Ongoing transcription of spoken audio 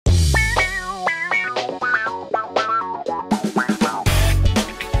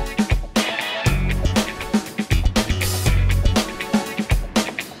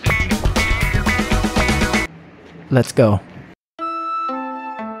Let's go.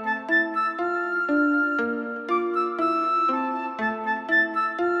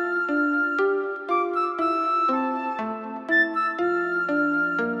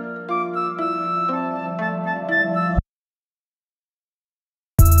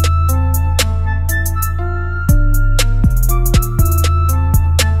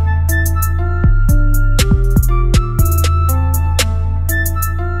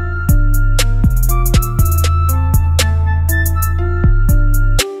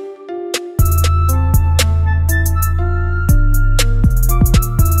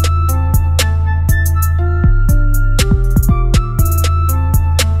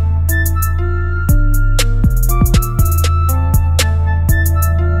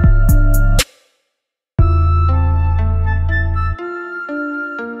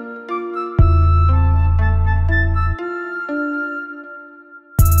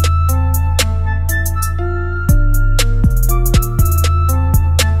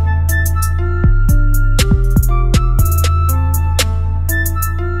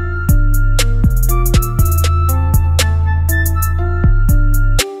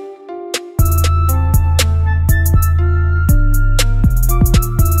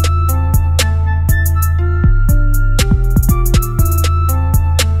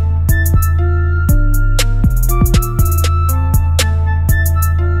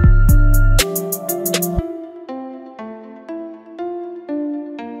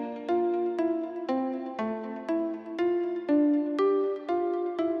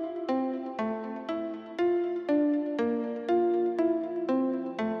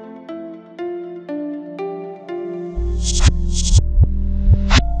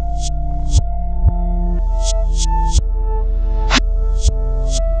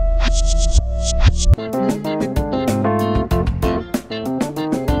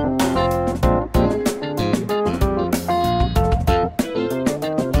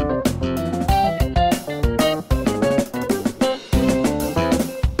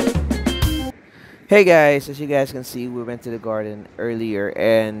 Hey guys, as you guys can see, we went to the garden earlier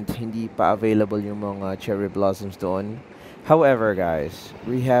and hindi pa available yung mga cherry blossoms doon. However guys,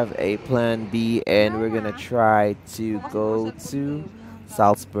 we have a plan B and we're gonna try to go to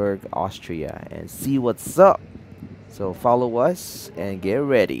Salzburg, Austria and see what's up. So follow us and get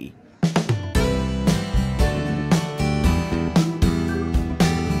ready.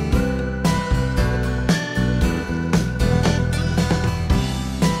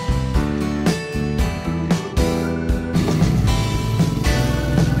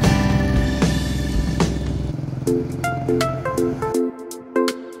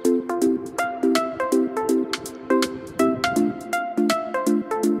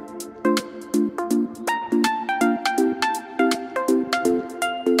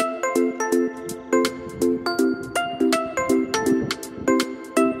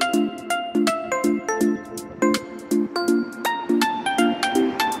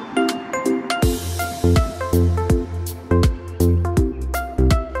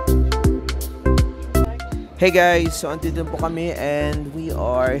 Hey guys, so andito po kami and we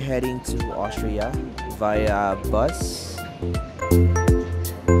are heading to Austria via bus.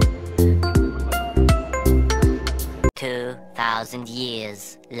 2,000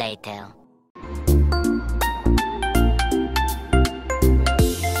 years later.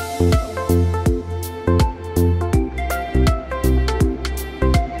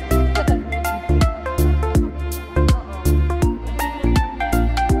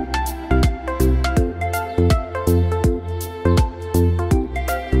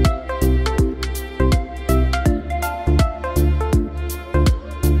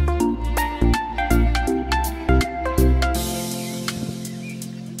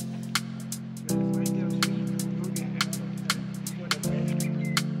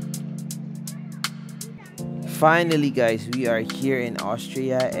 Finally guys, we are here in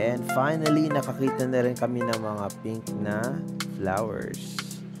Austria and finally nakakita na rin kami ng mga pink na flowers.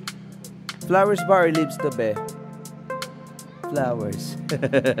 Flowers ba or leaves to be? Flowers.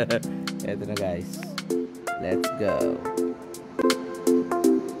 Eto na guys. Let's go.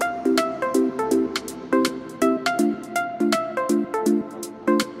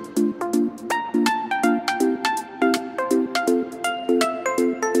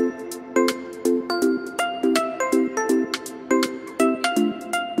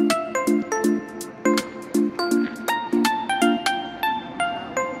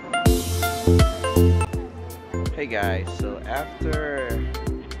 Hey guys, so after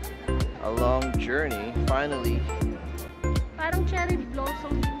a long journey, finally parang cherry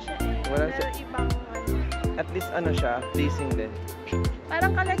blossom din siya eh. Wala pero siya. ibang ano. at least ano siya, pleasing din.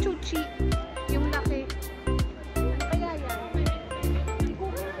 Parang kalachuchi yung laki.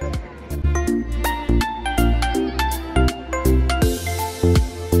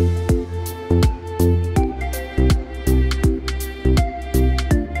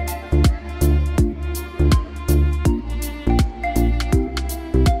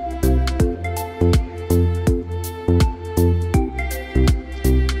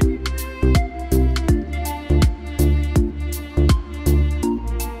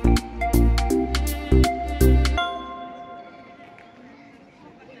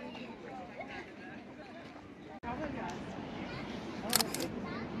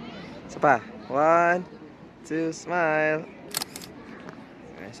 pa. 1, 2, smile.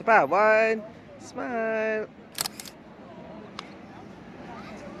 Isa pa. 1, smile.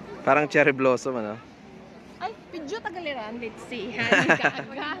 Parang cherry blossom, ano? Ay, pidyo tagaliran. Let's see. Hanin ka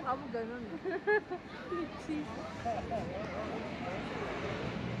aga. Amo ganun. Let's see.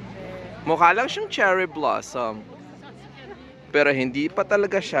 Mukha lang siyang cherry blossom. Pero hindi pa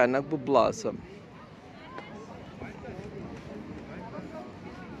talaga siya nagbo-blossom.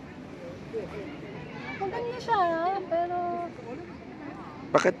 Maganda siya, pero...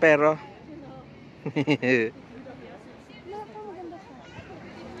 Bakit pero?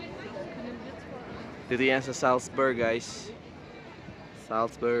 Dito yan sa Salzburg, guys.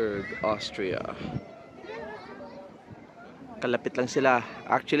 Salzburg, Austria. Kalapit lang sila.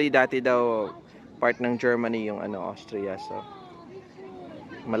 Actually, dati daw part ng Germany yung Austria. So,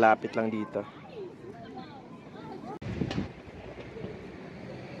 malapit lang dito.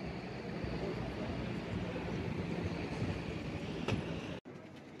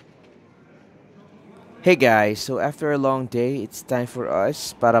 Hey guys, so after a long day, it's time for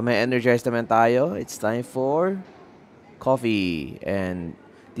us. Para may energize naman tayo, it's time for coffee. And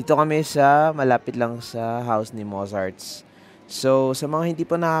dito kami sa malapit lang sa house ni Mozart's. So sa mga hindi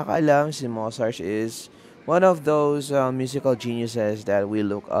pa nakakaalam, si Mozart is one of those musical geniuses that we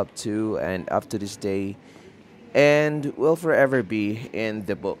look up to and up to this day, and will forever be in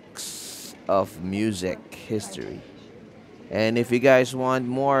the books of music history. And if you guys want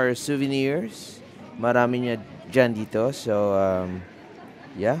more souvenirs, marami niya dyan dito. So,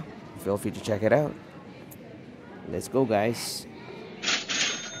 yeah, feel free to check it out. Let's go, guys.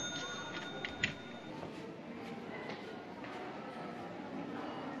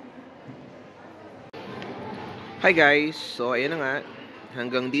 Hi, guys. So, ayan na nga.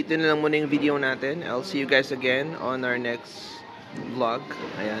 Hanggang dito na lang muna yung video natin. I'll see you guys again on our next vlog.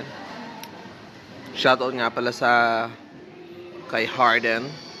 Ayan. Shoutout nga pala sa kay Harden.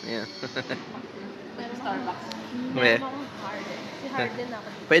 Ayan. Starbucks. Okay. Harden. Si Harden ako.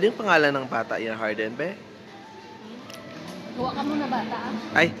 Pwedeng pangalan ng bata yan, Harden, be? Gawa ka muna bata.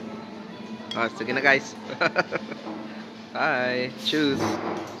 Ay! Oh, sige na, guys. Bye! Choose!